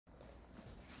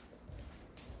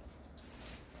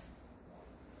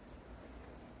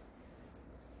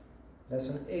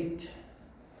Lesson 8.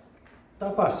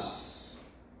 Tapas.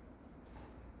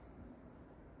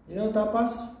 You know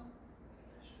tapas?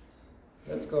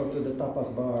 Let's go to the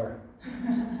tapas bar.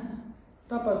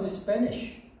 Tapas is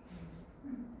Spanish.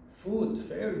 Food,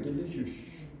 very delicious.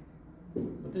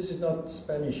 But this is not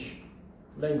Spanish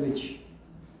language.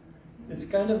 It's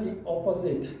kind of the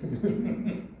opposite.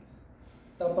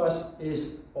 Tapas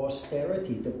is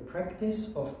austerity, the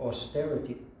practice of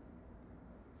austerity.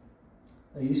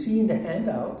 Now you see in the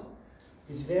handout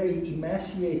this very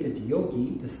emaciated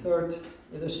yogi, the third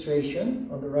illustration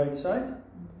on the right side.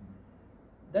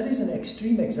 That is an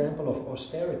extreme example of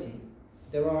austerity.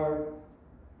 There are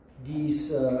these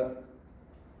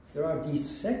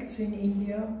sects in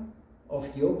India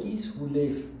of yogis who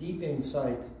live deep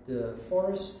inside the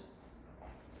forest,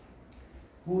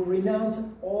 who renounce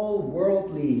all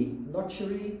worldly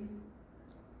luxury.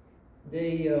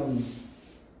 They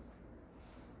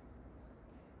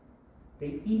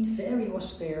eat very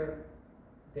austere.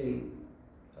 They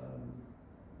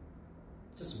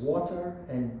just water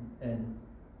and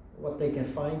what they can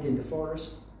find in the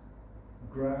forest,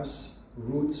 grass,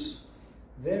 roots,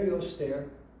 very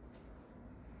austere.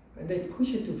 And they push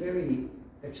it to very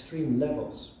extreme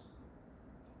levels.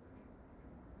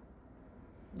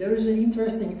 There is an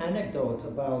interesting anecdote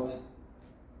about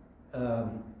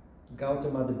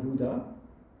Gautama the Buddha.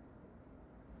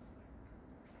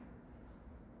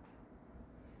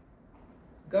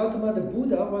 Gautama the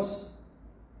Buddha was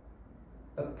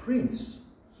a prince.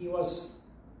 He was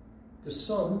the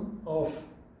son of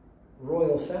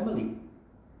royal family.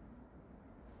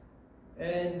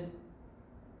 And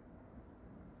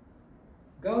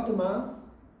Gautama,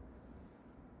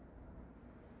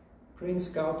 Prince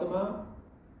Gautama,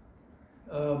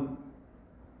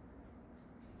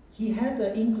 he had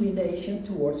an inclination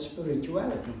towards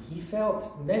spirituality. He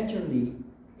felt naturally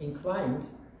inclined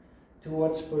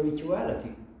towards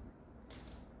spirituality.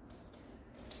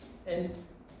 And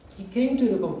he came to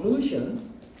the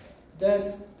conclusion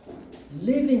that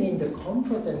living in the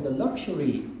comfort and the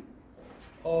luxury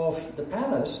of the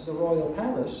palace, the royal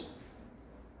palace,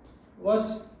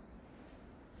 was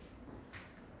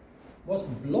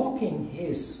blocking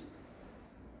his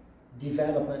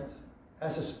development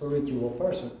as a spiritual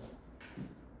person.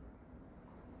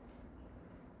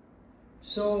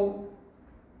 So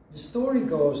the story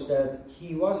goes that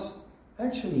he was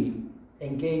actually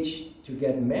engaged to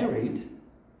get married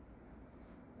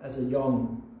as a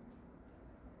young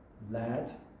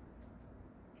lad.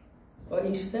 But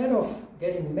instead of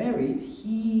getting married,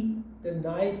 the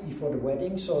night before the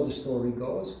wedding, so the story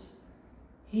goes,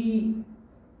 he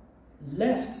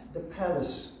left the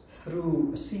palace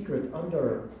through a secret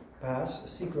underpass, a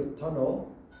secret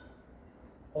tunnel.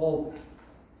 All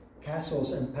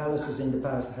castles and palaces in the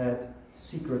past had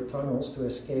secret tunnels to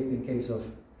escape in case of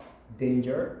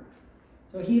danger.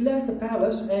 So he left the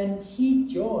palace and he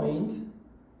joined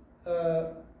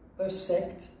a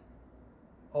sect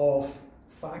of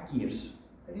fakirs.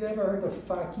 Have you ever heard of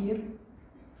fakir?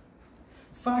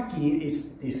 Fakir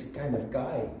is this kind of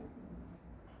guy.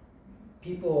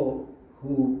 People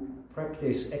who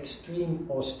practice extreme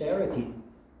austerity.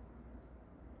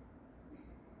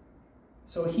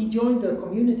 So he joined a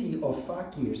community of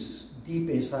fakirs deep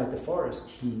inside the forest.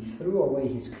 He threw away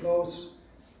his clothes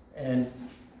and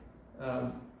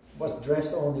was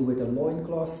dressed only with a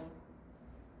loincloth.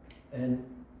 And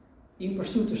in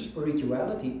pursuit of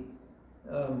spirituality,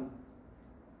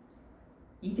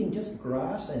 eating just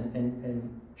grass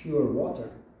and pure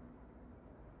water.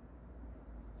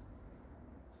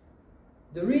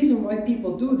 The reason why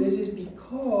people do this is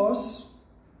because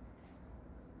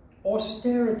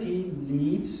austerity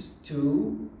leads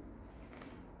to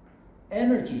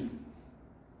energy,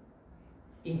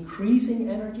 increasing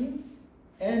energy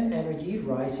and energy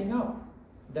rising up.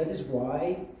 That is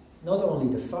why not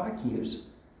only the fakirs,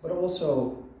 but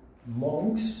also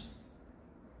monks,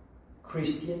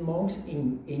 Christian monks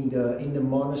in the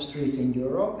monasteries in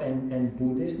Europe and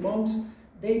Buddhist monks,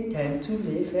 they tend to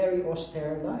live very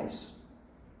austere lives.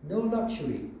 No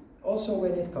luxury. Also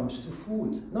when it comes to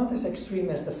food. Not as extreme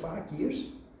as the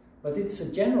fakirs, but it's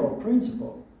a general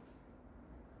principle.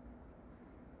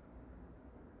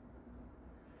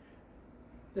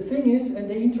 The thing is, and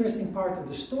the interesting part of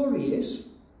the story is,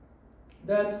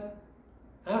 that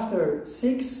after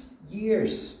 6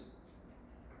 years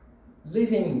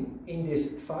living in this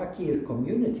fakir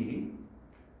community,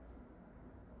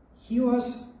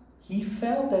 he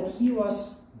felt that he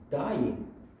was dying.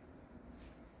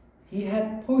 He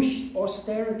had pushed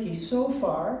austerity so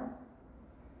far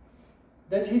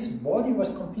that his body was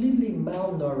completely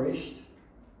malnourished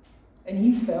And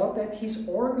he felt that his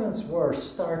organs were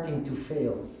starting to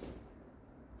fail.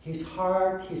 His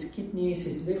heart, his kidneys,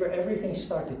 his liver, everything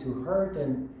started to hurt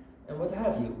and what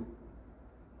have you.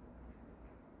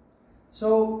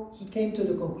 So he came to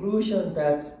the conclusion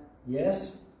that,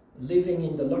 yes, living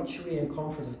in the luxury and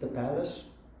comfort of the palace,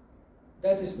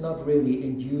 that is not really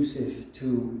conducive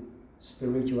to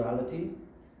spirituality,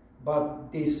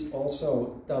 but this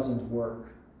also doesn't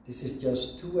work. This is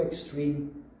just too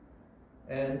extreme,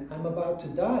 and I'm about to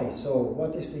die, so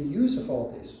what is the use of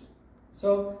all this?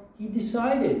 So he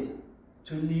decided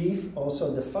to leave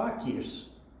also the fakirs.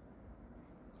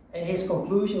 And his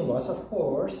conclusion was, of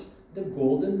course, the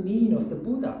golden mean of the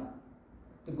Buddha.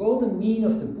 The golden mean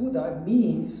of the Buddha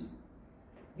means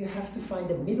you have to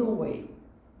find a middle way.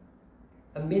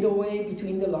 A middle way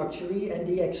between the luxury and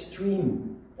the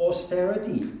extreme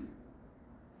austerity.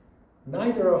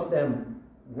 Neither of them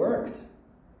worked.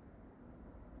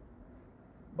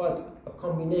 But a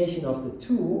combination of the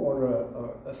two,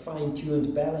 or a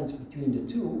fine-tuned balance between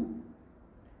the two,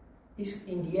 is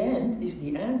in the end is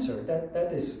the answer.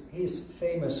 That is his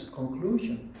famous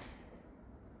conclusion.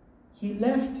 He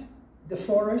left the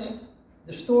forest.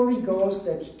 The story goes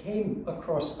that he came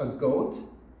across a goat.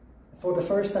 For the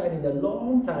first time in a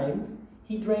long time,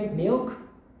 he drank milk,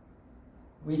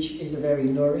 which is a very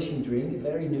nourishing drink,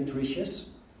 very nutritious.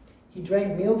 He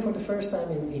drank milk for the first time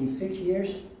in 6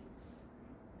 years,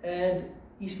 and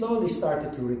he slowly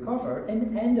started to recover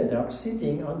and ended up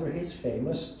sitting under his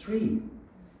famous tree.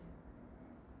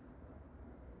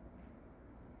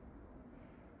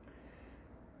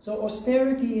 So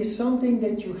austerity is something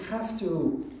that you have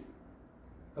to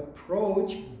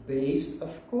approach based,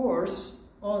 of course,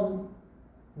 on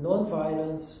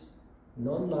non-violence,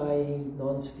 non-lying,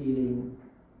 non-stealing,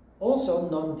 also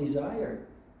non-desire.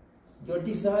 Your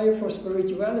desire for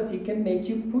spirituality can make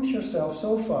you push yourself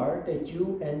so far that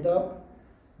you end up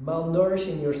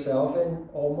malnourishing yourself and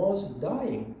almost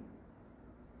dying.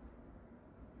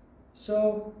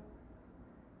 So,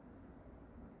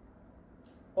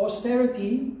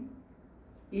 austerity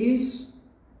is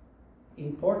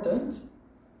important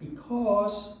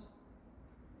because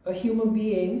a human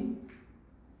being,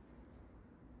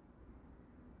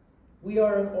 we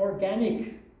are an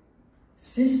organic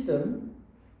system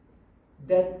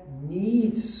that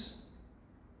needs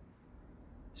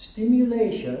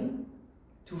stimulation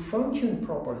to function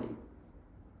properly.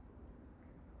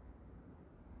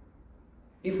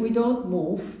 If we don't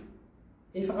move,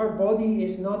 if our body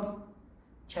is not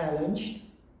challenged,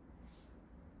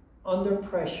 under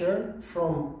pressure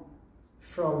from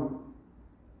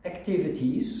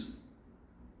activities,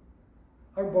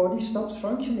 our body stops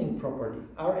functioning properly.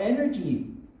 Our energy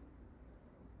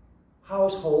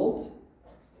household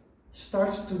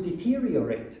starts to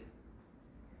deteriorate.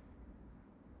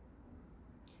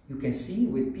 You can see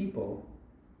with people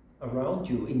around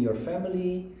you, in your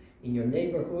family, in your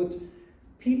neighborhood,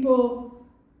 people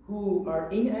who are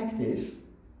inactive,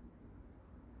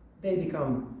 they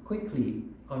become quickly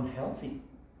unhealthy.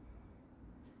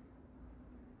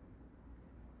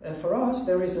 And for us,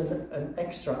 there is an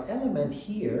extra element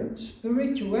here.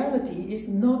 Spirituality is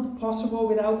not possible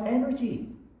without energy.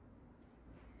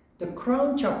 The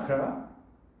crown chakra,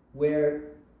 where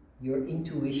your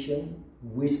intuition,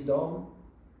 wisdom,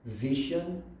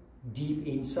 vision, deep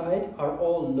insight are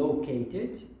all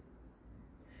located,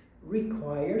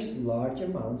 requires large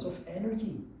amounts of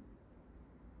energy.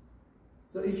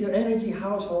 So if your energy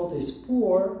household is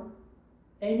poor,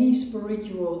 any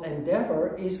spiritual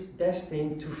endeavor is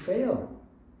destined to fail.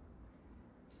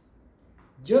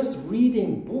 Just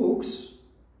reading books,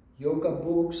 yoga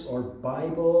books or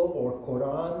Bible or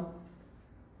Quran,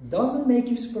 doesn't make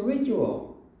you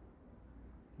spiritual.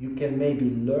 You can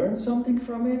maybe learn something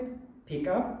from it, pick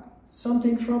up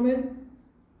something from it,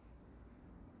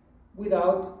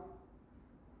 without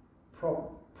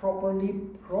properly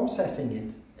processing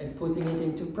it and putting it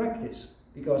into practice.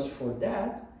 Because for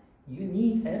that, you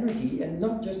need energy, and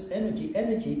not just energy,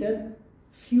 energy that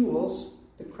fuels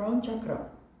the crown chakra.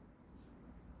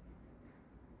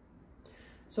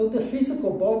 So the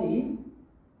physical body,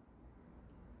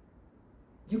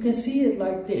 you can see it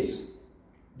like this.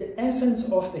 The essence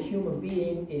of the human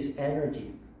being is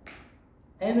energy.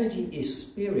 Energy is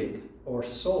spirit or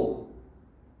soul.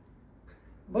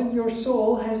 But your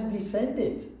soul has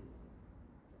descended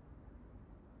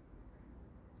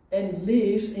and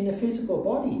lives in a physical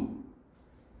body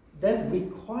that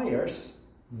requires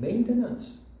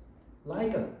maintenance.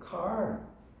 Like a car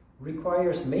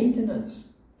requires maintenance.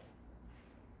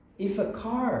 If a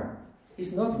car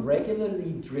is not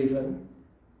regularly driven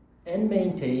and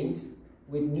maintained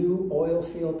with new oil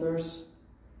filters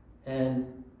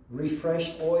and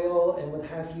refreshed oil and what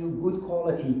have you, good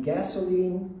quality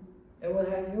gasoline and what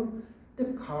have you, the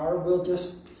car will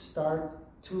just start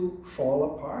to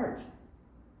fall apart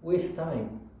with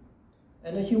time.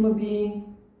 And a human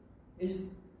being is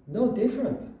no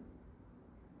different.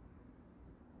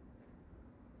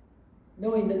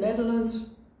 No, in the Netherlands,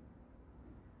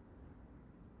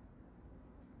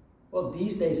 well,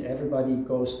 these days everybody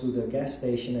goes to the gas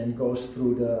station and goes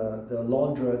through the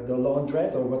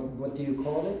laundrette, or what do you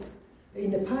call it?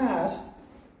 In the past,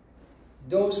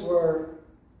 those were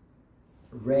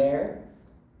rare,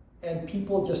 and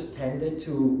people just tended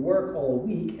to work all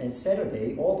week, and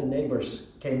Saturday all the neighbors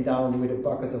came down with a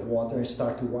bucket of water and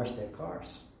start to wash their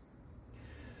cars.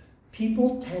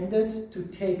 People tended to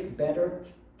take better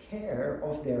care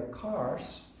of their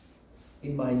cars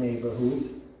in my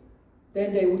neighborhood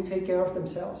than they would take care of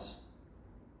themselves.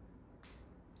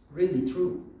 Really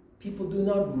true. People do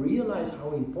not realize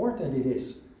how important it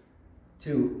is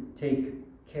to take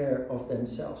care of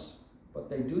themselves, but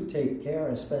they do take care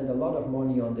and spend a lot of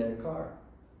money on their car.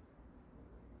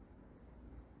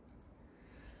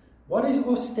 What is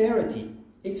austerity?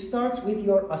 It starts with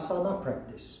your asana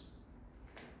practice.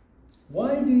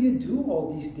 Why do you do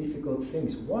all these difficult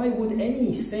things? Why would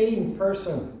any sane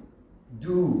person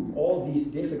do all these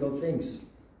difficult things?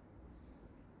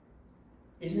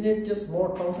 Isn't it just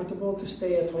more comfortable to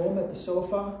stay at home at the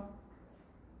sofa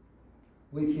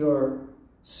with your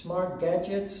smart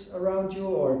gadgets around you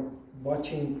or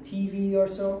watching TV or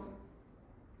so?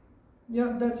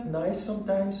 Yeah, that's nice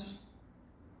sometimes,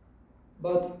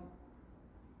 but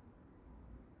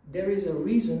there is a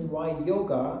reason why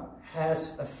yoga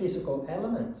has a physical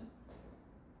element.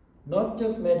 Not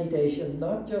just meditation,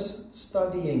 not just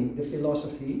studying the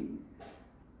philosophy.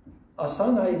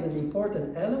 Asana is an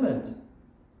important element.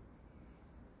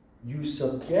 You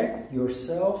subject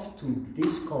yourself to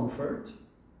discomfort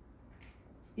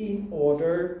in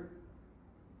order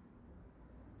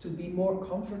to be more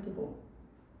comfortable.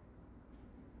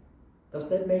 Does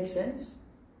that make sense?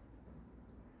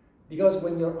 Because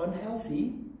when you're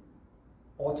unhealthy,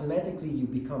 automatically you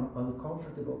become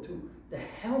uncomfortable too. The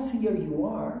healthier you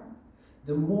are,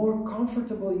 the more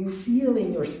comfortable you feel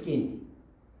in your skin.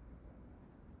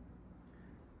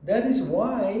 That is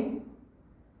why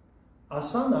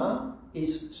asana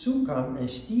is sukham and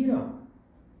stira.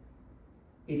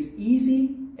 It's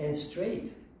easy and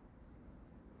straight.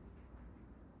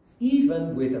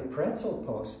 Even with a pretzel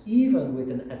pose, even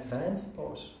with an advanced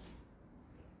pose.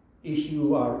 If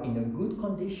you are in a good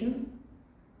condition,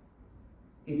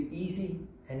 it's easy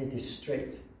and it is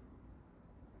straight.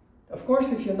 Of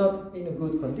course, if you're not in a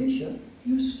good condition,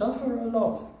 you suffer a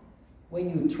lot when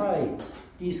you try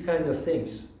these kind of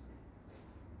things.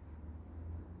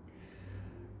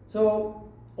 So,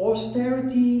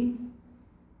 austerity,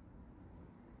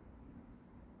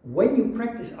 when you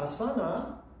practice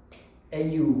asana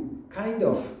and you kind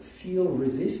of feel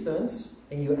resistance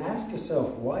and you ask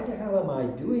yourself, why the hell am I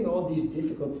doing all these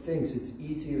difficult things? It's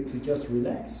easier to just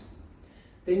relax.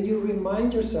 Then you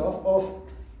remind yourself of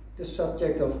the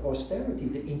subject of austerity,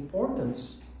 the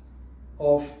importance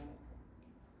of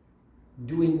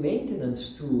doing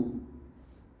maintenance to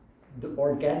the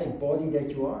organic body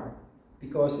that you are,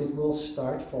 because it will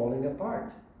start falling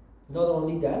apart. Not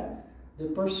only that, the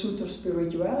pursuit of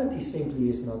spirituality simply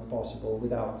is not possible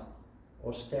without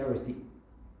austerity.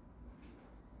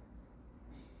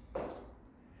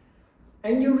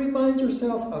 And you remind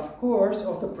yourself, of course,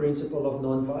 of the principle of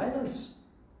non-violence.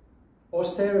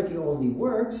 Austerity only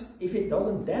works if it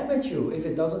doesn't damage you, if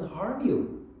it doesn't harm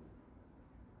you.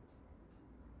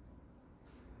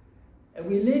 And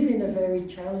we live in a very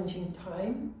challenging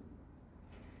time,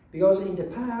 because in the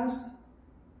past,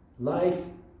 life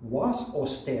was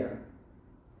austere.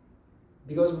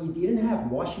 Because we didn't have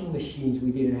washing machines,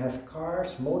 we didn't have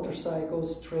cars,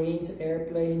 motorcycles, trains,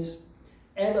 airplanes,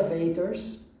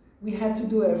 elevators. We had to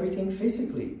do everything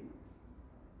physically.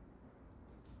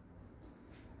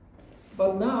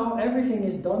 But now everything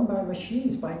is done by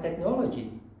machines, by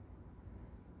technology.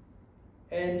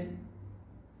 And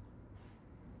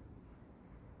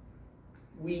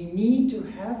we need to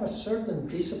have a certain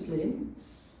discipline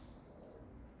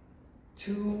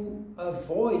to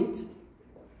avoid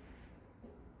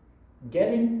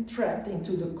getting trapped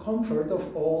into the comfort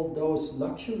of all those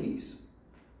luxuries.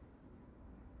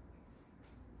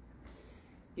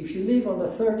 If you live on the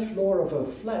 3rd floor of a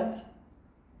flat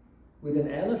with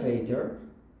an elevator,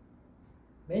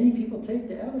 many people take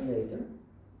the elevator.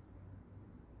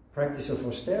 Practice of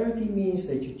austerity means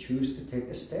that you choose to take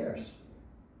the stairs.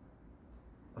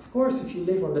 Of course, if you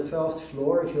live on the 12th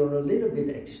floor, if you're a little bit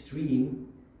extreme,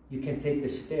 you can take the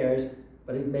stairs,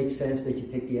 but it makes sense that you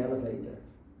take the elevator.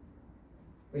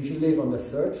 If you live on the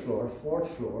 3rd floor,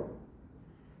 4th floor,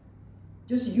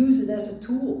 just use it as a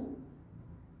tool.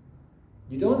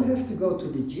 You don't have to go to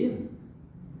the gym.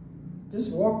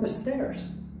 Just walk the stairs.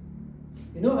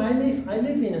 You know, I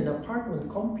live in an apartment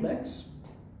complex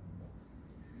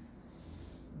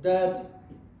that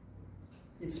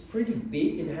it's pretty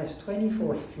big. It has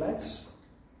 24 flats,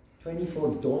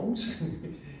 24 domes,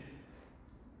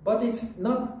 but it's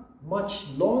not much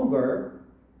longer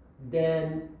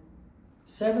than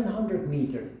 700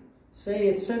 meter. Say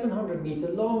it's 700 meter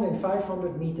long and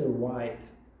 500 meter wide.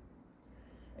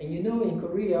 And you know, in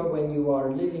Korea, when you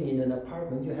are living in an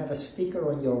apartment, you have a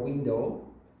sticker on your window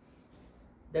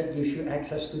that gives you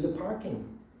access to the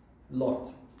parking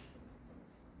lot.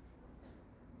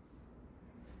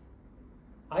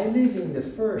 I live in the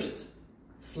 1st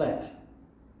flat,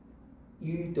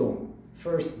 Yu-dong,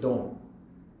 1st dome,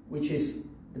 which is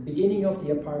the beginning of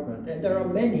the apartment. And there are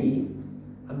many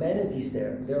amenities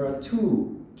there. There are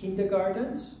 2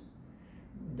 kindergartens,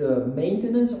 the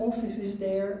maintenance office is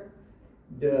there,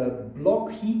 the block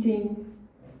heating,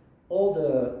 all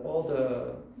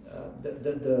the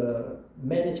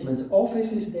management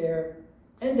office is there,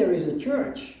 and there is a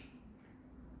church.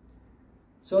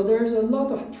 So there's a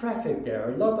lot of traffic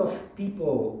there, a lot of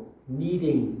people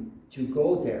needing to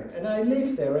go there. And I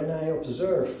live there and I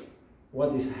observe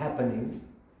what is happening.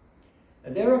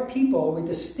 And there are people with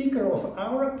a sticker of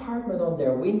our apartment on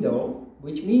their window,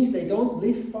 which means they don't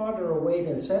live farther away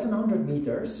than 700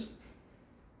 meters,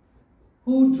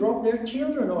 who drop their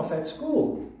children off at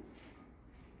school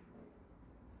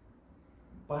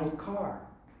by car.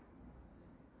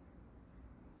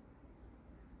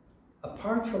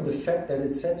 Apart from the fact that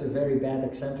it sets a very bad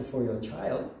example for your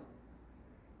child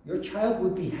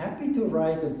would be happy to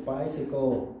ride a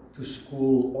bicycle to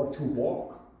school or to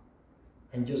walk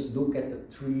and just look at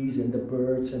the trees and the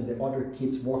birds and the other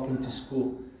kids walking to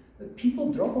school. But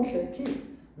people drop off their kid.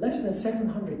 Less than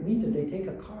 700 meters, they take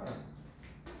a car.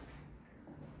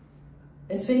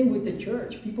 And same with the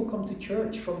church. People come to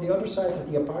church from the other side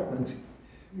of the apartment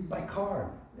by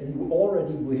car. And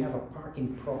already we have a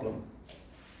parking problem.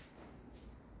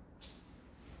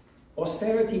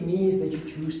 Austerity means that you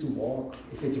choose to walk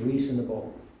if it's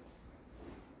reasonable.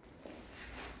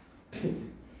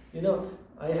 You know,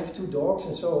 I have 2 dogs,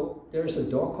 and so there's a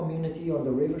dog community on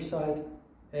the riverside,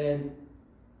 and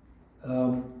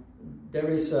there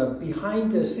is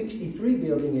behind the 63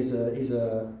 building is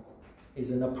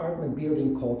an apartment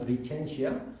building called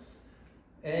Regentia,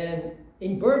 and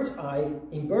in bird's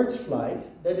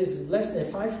flight, that is less than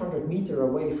 500 meters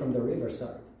away from the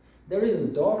riverside, there is a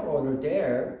dog owner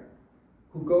there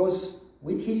who goes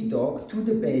with his dog to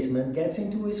the basement, gets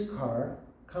into his car,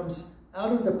 comes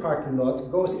out of the parking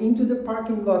lot, goes into the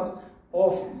parking lot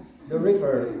of the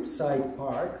Riverside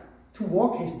Park to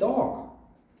walk his dog.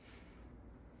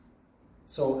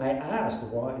 So I asked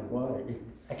why it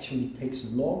actually takes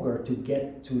longer to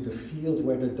get to the field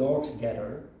where the dogs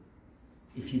gather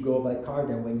if you go by car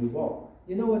than when you walk.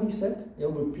 You know what he said? Yeah,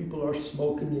 well, people are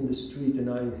smoking in the street and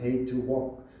I hate to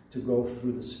go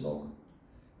through the smoke.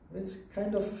 It's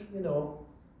kind of, you know,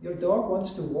 your dog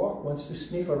wants to walk, wants to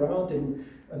sniff around, and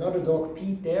another dog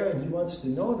peed there and he wants to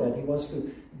know that.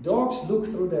 Dogs look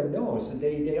through their nose, and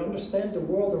they understand the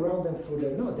world around them through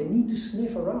their nose. They need to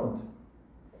sniff around.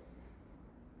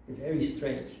 It's very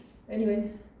strange.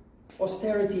 Anyway,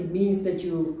 austerity means that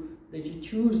you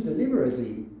choose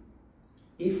deliberately,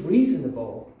 if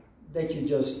reasonable, that you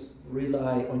just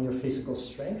rely on your physical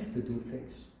strength to do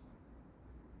things.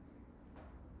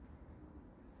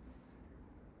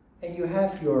 And you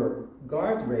have your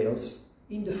guardrails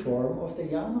in the form of the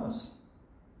yamas.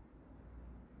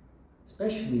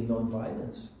 Especially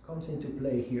non-violence comes into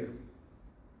play here.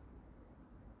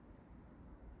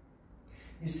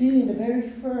 You see in the very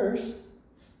first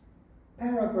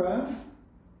paragraph,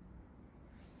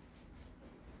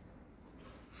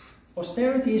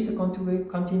 austerity is the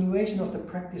continuation of the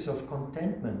practice of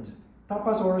contentment.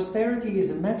 Tapas or austerity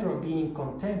is a matter of being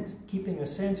content, keeping a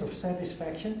sense of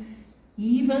satisfaction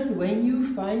even when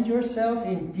you find yourself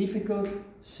in difficult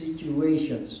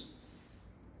situations.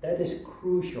 That is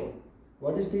crucial.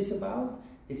 What is this about?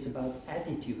 It's about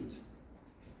attitude.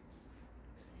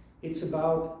 It's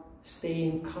about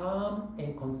staying calm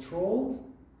and controlled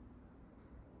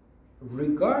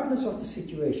regardless of the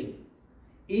situation,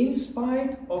 in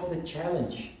spite of the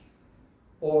challenge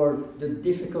or the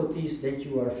difficulties that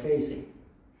you are facing.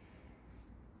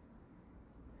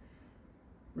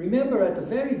 Remember, at the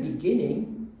very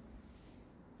beginning,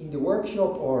 in the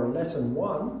workshop or lesson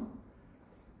 1,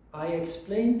 I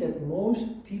explained that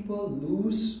most people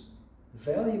lose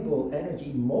valuable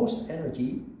energy, most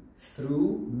energy,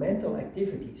 through mental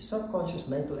activity, subconscious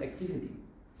mental activity.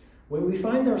 When we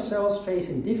find ourselves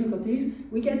facing difficulties,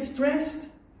 we get stressed.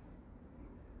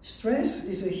 Stress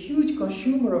is a huge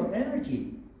consumer of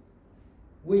energy,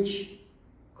 which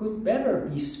could better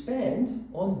be spent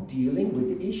on dealing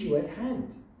with the issue at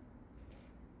hand.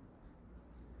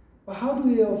 But how do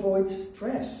we avoid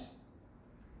stress?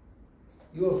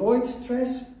 You avoid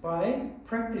stress by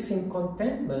practicing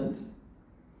contentment,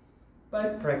 by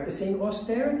practicing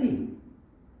austerity.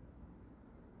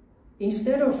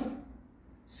 Instead of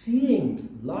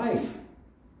seeing life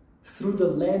through the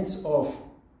lens of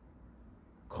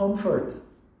comfort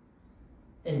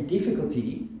and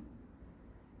difficulty,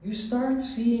 you start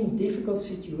seeing difficult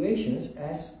situations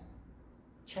as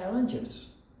challenges.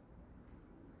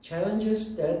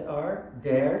 Challenges that are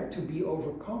there to be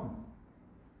overcome.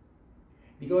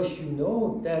 Because you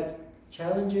know that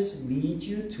challenges lead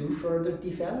you to further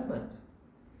development.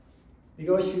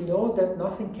 Because you know that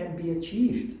nothing can be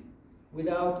achieved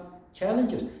without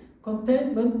challenges.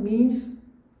 Contentment means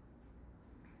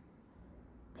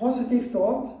positive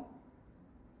thought,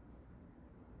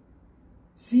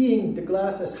 seeing the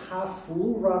glass as half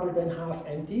full rather than half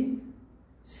empty,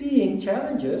 seeing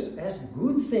challenges as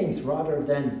good things rather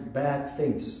than bad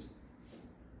things.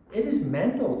 It is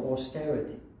mental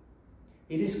austerity.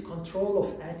 It is control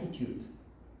of attitude.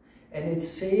 And it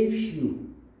saves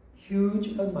you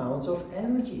huge amounts of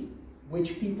energy,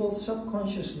 which people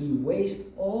subconsciously waste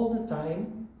all the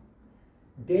time,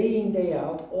 day in, day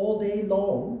out, all day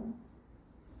long,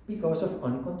 because of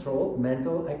uncontrolled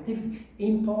mental activity,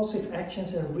 impulsive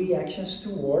actions and reactions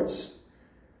towards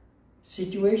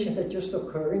situations that just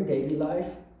occur in daily life,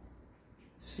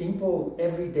 simple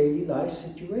everyday life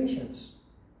situations.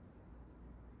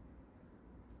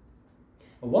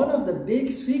 One of the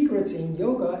big secrets in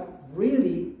yoga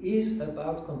really is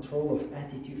about control of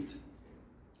attitude.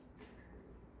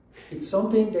 It's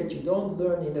something that you don't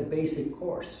learn in a basic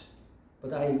course,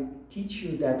 but I teach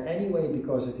you that anyway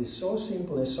because it is so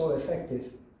simple and so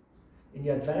effective. In the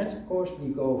advanced course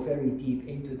we go very deep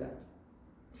into that.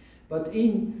 But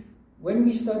when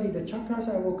we study the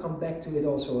chakras, I will come back to it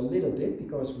also a little bit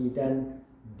because we then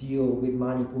deal with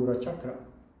Manipura chakra.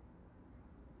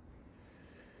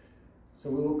 So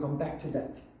we will come back to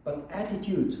that. But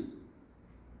attitude.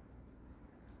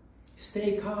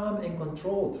 Stay calm and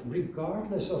controlled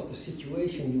regardless of the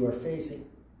situation you are facing.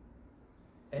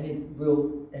 And it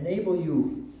will enable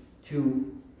you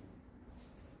to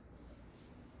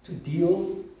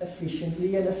deal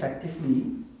efficiently and effectively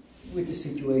with the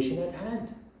situation at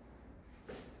hand.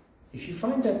 If you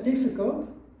find that difficult,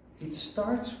 it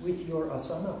starts with your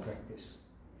asana practice.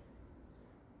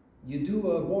 You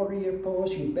do a warrior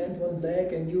pose, you bend one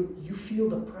leg and you feel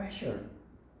the pressure.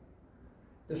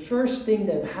 The first thing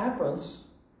that happens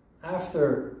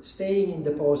after staying in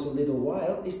the pose a little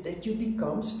while is that you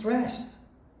become stressed.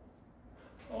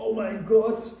 Oh my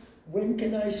God, when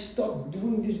can I stop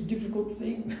doing this difficult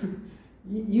thing?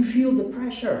 You feel the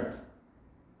pressure.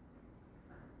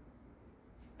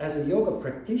 As a yoga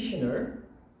practitioner,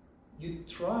 you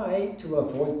try to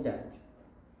avoid that.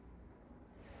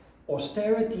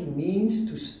 Austerity means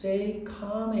to stay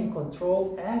calm and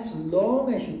controlled as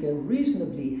long as you can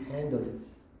reasonably handle it.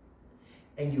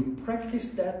 And you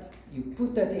practice that, you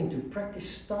put that into practice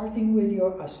starting with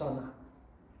your asana.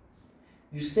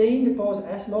 You stay in the pose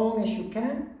as long as you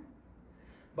can,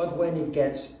 but when it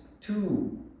gets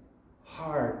too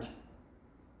hard,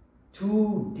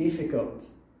 too difficult,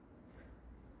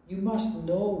 you must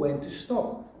know when to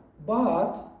stop.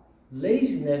 But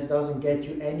laziness doesn't get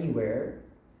you anywhere.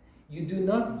 You do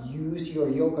not use your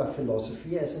yoga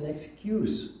philosophy as an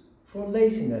excuse for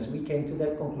laziness. We came to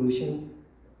that conclusion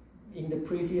in the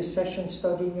previous session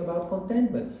studying about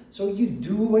contentment. So you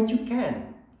do what you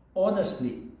can,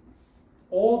 honestly.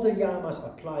 All the yamas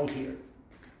apply here.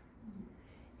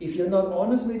 If you're not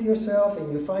honest with yourself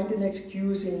and you find an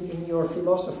excuse in your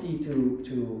philosophy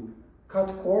to cut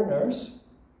corners,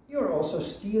 you're also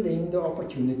stealing the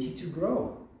opportunity to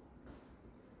grow.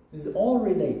 It's all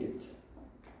related.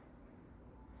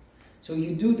 So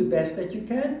you do the best that you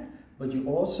can, but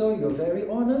you're very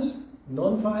honest,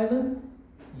 non-violent.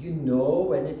 You know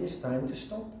when it is time to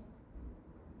stop.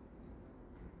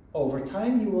 Over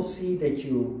time you will see that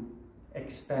you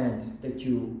expand, that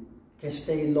you can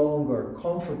stay longer,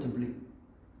 comfortably.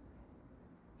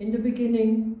 In the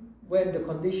beginning, when the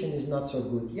condition is not so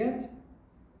good yet,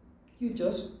 you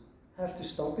just have to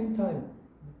stop in time,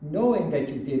 knowing that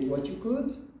you did what you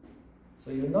could. So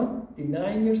you're not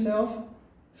denying yourself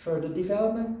further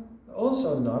development,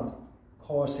 also not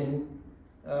causing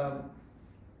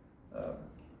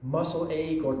muscle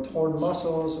ache or torn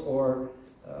muscles or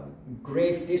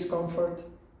grave discomfort.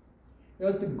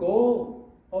 Because the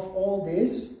goal of all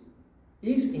this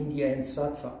is in the end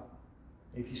sattva.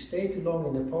 If you stay too long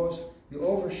in the pose, you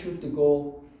overshoot the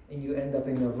goal and you end up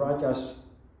in a rajas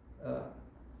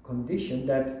condition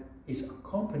that is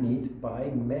accompanied by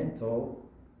mental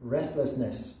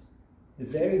restlessness. It's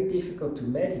very difficult to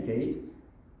meditate.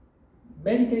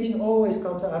 Meditation always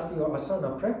comes after your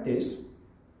asana practice.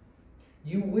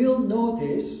 You will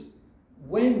notice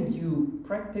when you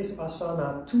practice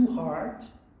asana too hard,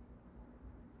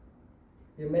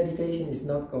 your meditation is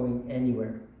not going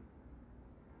anywhere.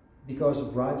 Because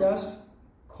rajas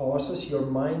causes your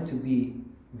mind to be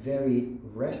very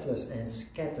restless and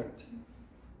scattered.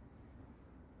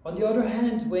 On the other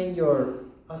hand, when your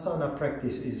asana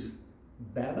practice is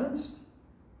balanced,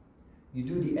 you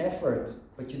do the effort,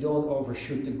 but you don't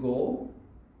overshoot the goal.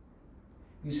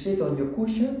 You sit on your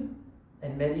cushion,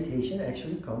 and meditation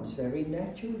actually comes very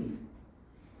naturally,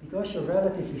 because you're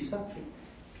relatively sattvic.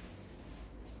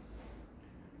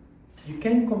 You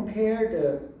can compare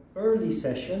the early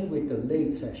session with the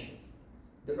late session.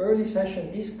 The early session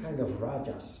is kind of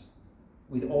rajas,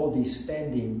 with all these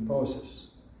standing poses.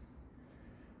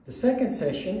 The second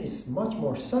session is much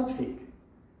more sattvic.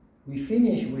 We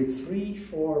finish with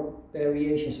 3-4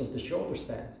 variations of the shoulder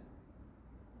stand.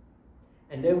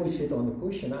 And then we sit on the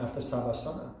cushion after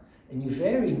savasana. And you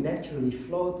very naturally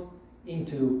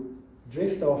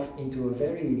drift off into a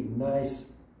very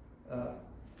nice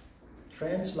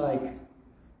trance-like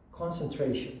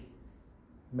concentration,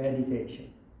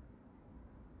 meditation.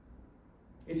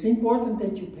 It's important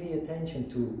that you pay attention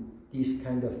to these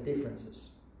kind of differences.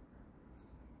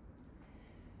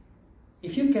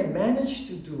 If you can manage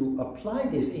to apply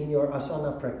this in your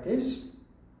asana practice,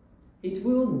 it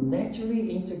will naturally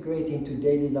integrate into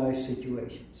daily life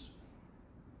situations.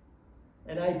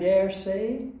 And I dare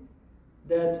say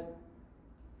that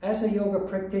as a yoga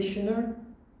practitioner,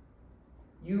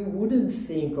 you wouldn't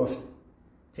think of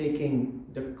taking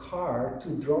the car to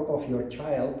drop off your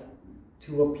child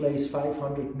to a place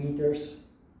 500 meters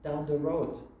down the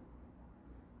road.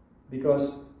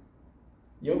 Because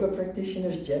yoga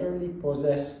practitioners generally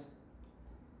possess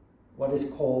what is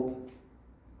called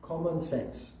common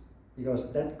sense,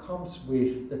 because that comes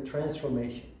with the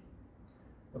transformation.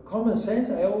 The common sense,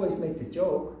 I always make the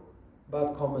joke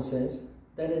about common sense,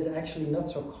 that is actually not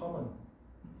so common.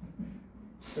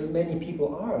 But many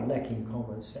people are lacking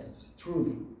common sense,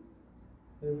 truly.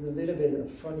 There's a little bit of a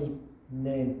funny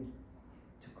name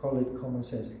to call it common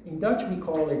sense. In Dutch we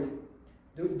call it,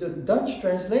 the Dutch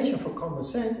translation for common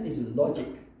sense is logic,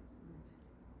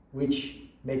 which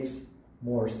makes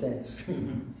more sense.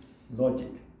 Logic,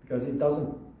 because it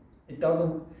doesn't,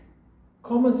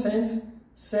 common sense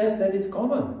says that it's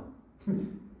common,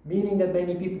 meaning that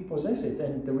many people possess it,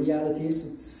 and the reality is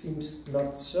it seems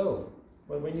not so.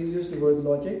 But when you use the word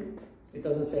logic, it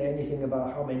doesn't say anything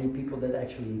about how many people that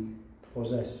actually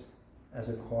possess as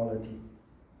a quality.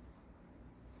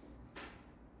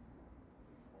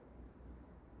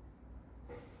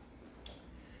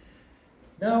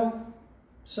 Now,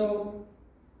 so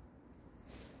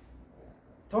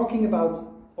talking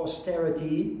about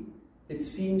austerity, it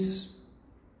seems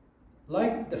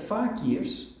like the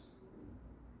fakirs,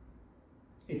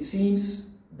 it seems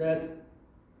that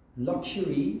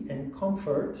luxury and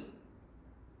comfort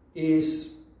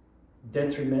is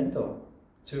detrimental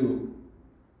to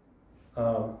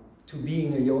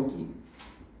being a yogi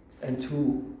and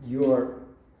to your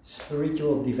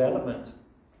spiritual development.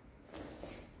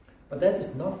 But that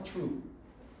is not true.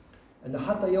 And the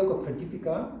Hatha Yoga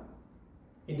Pradipika,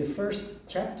 in the first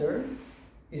chapter,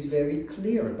 is very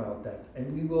clear about that.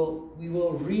 And we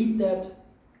will read that.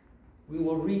 We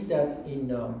will read that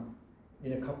in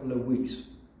a couple of weeks.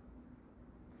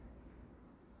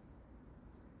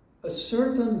 A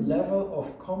certain level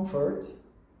of comfort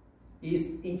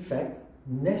is in fact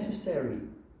necessary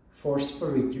for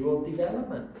spiritual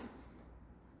development.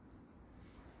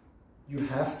 You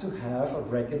have to have a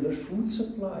regular food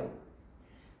supply.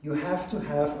 You have to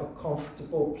have a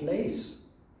comfortable place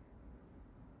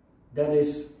that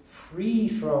is free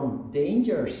from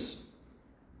dangers,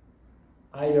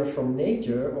 either from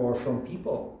nature or from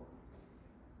people.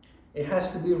 It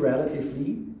has to be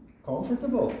relatively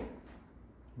comfortable,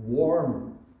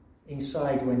 warm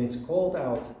inside when it's cold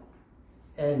out,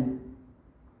 and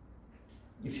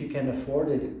if you can afford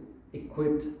it,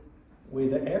 equipped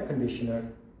with an air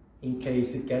conditioner in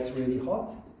case it gets really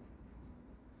hot.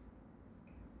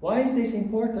 Why is this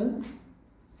important?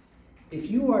 If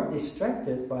you are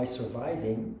distracted by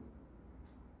surviving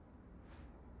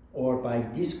or by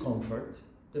discomfort,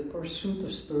 the pursuit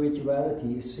of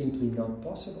spirituality is simply not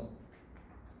possible.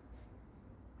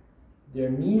 There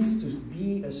needs to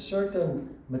be a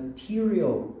certain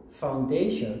material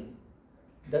foundation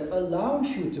that allows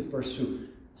you to pursue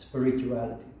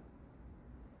spirituality.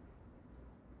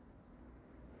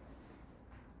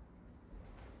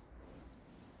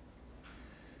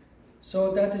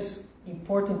 So that is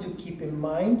important to keep in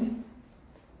mind.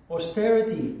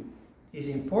 Austerity is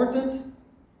important,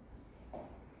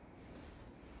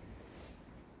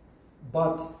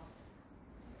 but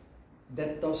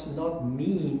that does not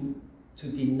mean to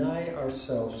deny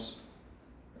ourselves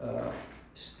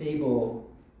stable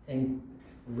and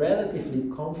relatively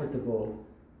comfortable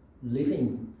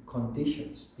living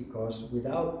conditions, because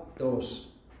without those,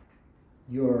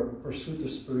 your pursuit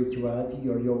of spirituality,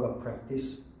 your yoga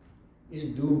practice, is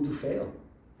doomed to fail.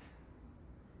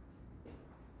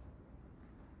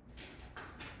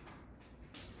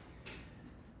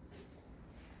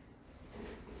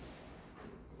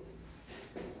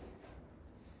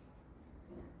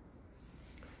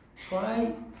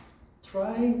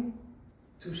 Try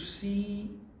to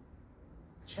see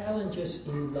challenges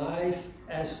in life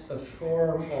as a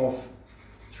form of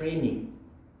training.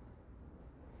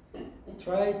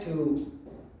 Try to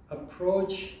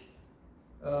approach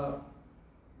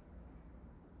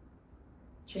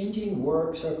changing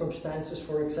work circumstances,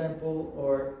 for example,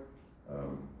 or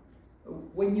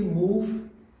when you move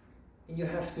and you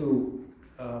have to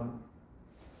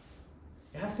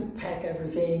pack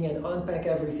everything and unpack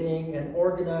everything and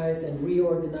organize and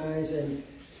reorganize and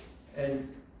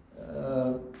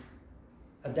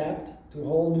adapt to a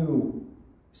whole new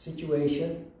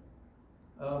situation.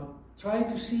 Try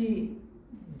to see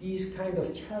these kind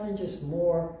of challenges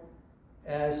more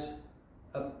as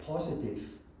a positive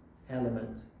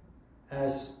element,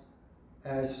 as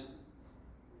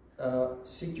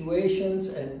situations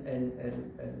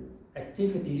and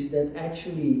activities that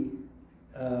actually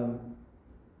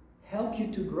help you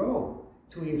to grow,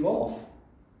 to evolve,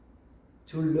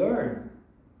 to learn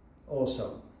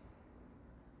also.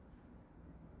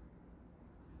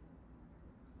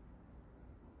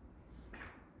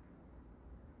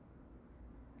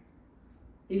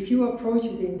 If you approach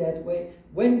it in that way,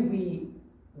 when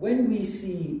we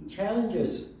see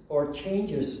challenges or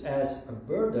changes as a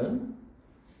burden,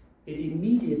 it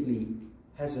immediately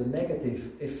has a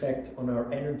negative effect on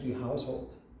our energy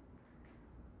household.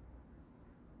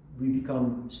 We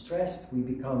become stressed, we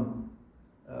become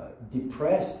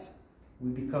depressed, we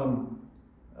become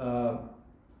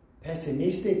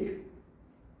pessimistic,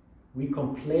 we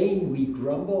complain, we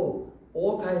grumble,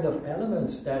 all kinds of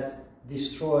elements that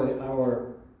destroy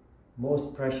our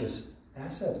most precious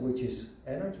asset, which is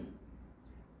energy.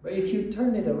 But if you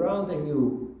turn it around and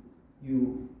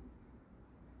you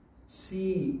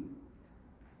see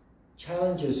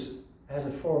challenges as a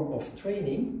form of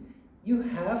training, you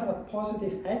have a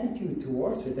positive attitude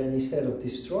towards it, and instead of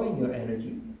destroying your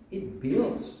energy, it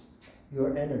builds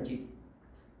your energy.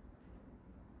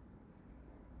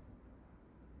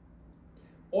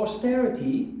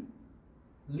 Austerity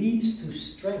leads to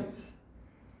strength.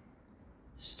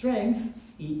 Strength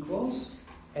equals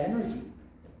energy.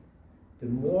 The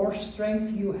more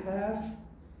strength you have,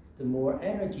 the more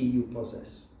energy you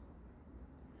possess.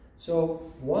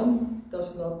 So one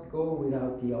does not go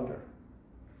without the other.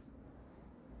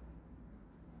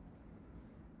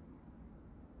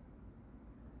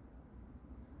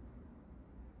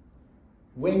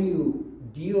 When you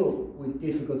deal with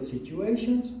difficult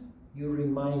situations, you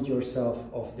remind yourself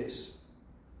of this.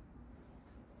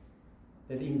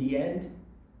 That in the end,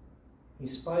 in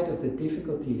spite of the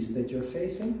difficulties that you're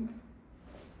facing,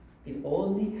 it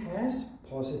only has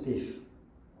positive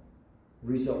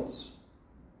results.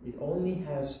 It only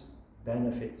has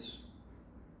benefits.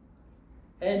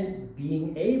 And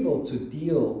being able to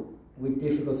deal with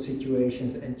difficult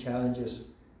situations and challenges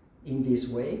in this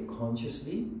way,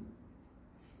 consciously,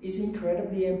 is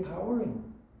incredibly empowering.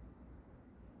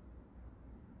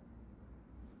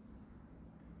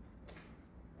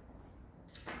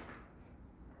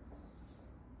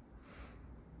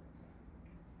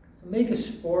 So make a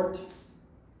sport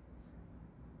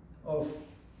of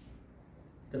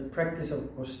the practice of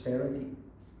austerity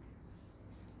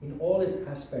in all its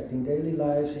aspects, in daily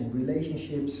lives, in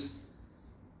relationships,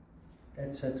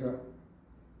 etc.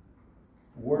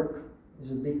 Work is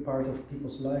a big part of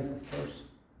people's life, of course.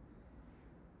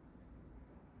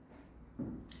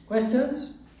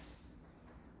 Questions?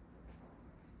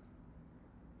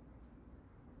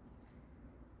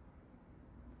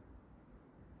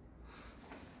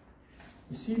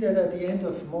 You see that at the end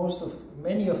of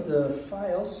many of the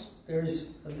files, there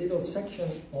is a little section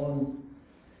on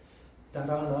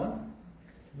dharana,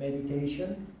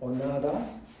 meditation, or nada.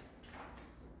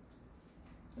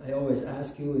 I always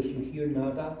ask you if you hear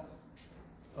nada.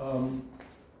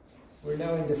 We're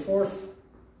now in the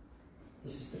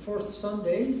this is the fourth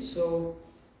Sunday, so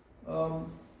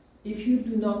if you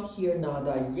do not hear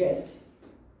nada yet,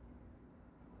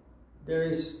 there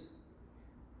is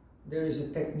a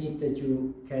technique that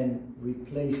you can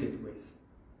replace it with.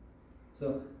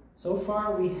 So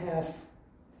far we have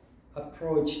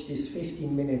approached this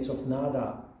 15 minutes of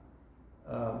nada,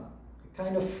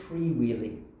 kind of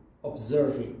freewheeling,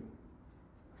 observing.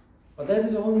 But that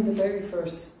is only the very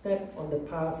first step on the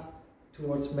path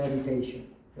towards meditation.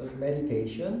 Because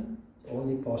meditation is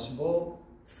only possible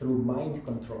through mind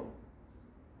control.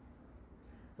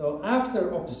 So after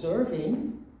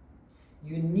observing,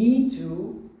 you need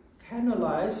to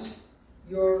canalize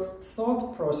your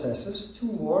thought processes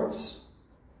towards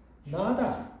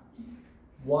nada,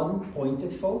 one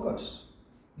pointed focus.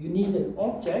 You need an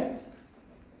object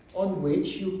on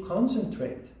which you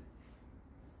concentrate.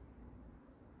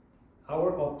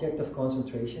 Our object of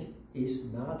concentration is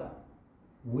nada,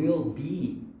 will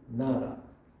be nada.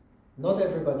 Not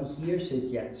everybody hears it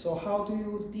yet. So how do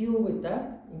you deal with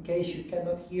that in case you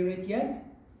cannot hear it yet?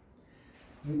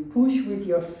 You push with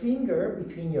your finger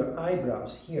between your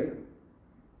eyebrows here.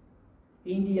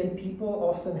 Indian people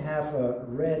often have a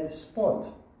red spot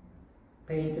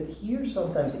painted here,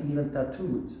 sometimes even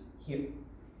tattooed here.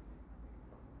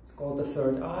 It's called the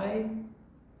third eye,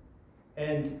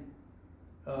 and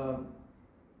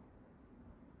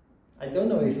I don't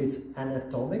know if it's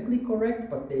anatomically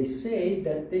correct, but they say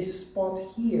that this spot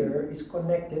here is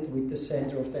connected with the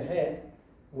center of the head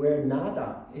where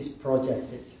nada is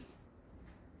projected.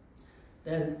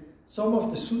 Then some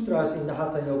of the sutras in the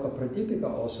Hatha Yoga Pradipika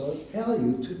also tell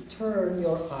you to turn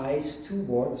your eyes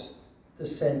towards the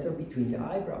center between the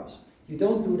eyebrows. You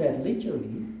don't do that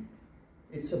literally.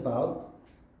 It's about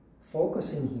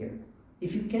focusing here.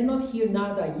 If you cannot hear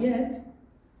nada yet,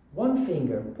 one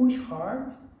finger, push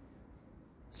hard,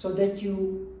 so that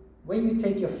you, when you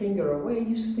take your finger away,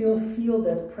 you still feel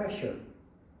that pressure.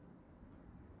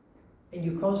 And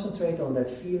you concentrate on that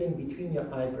feeling between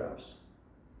your eyebrows.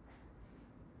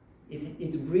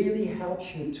 It really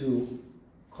helps you to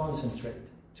concentrate,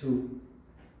 to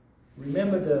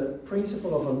remember the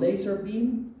principle of a laser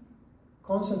beam,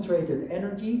 concentrated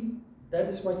energy. That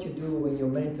is what you do when you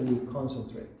mentally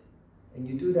concentrate. And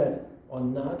you do that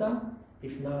on nada.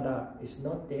 If nada is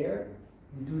not there,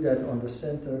 you do that on the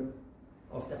center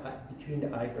of the between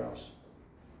the eyebrows.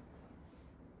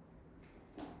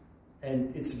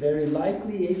 And it's very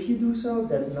likely, if you do so,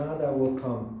 that nada will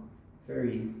come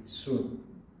very soon.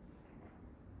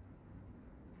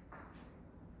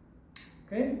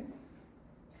 Okay?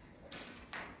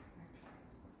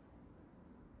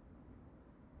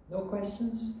 No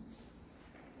questions?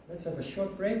 Let's have a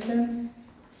short break then.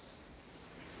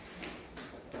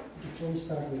 Before we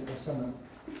start with Asana.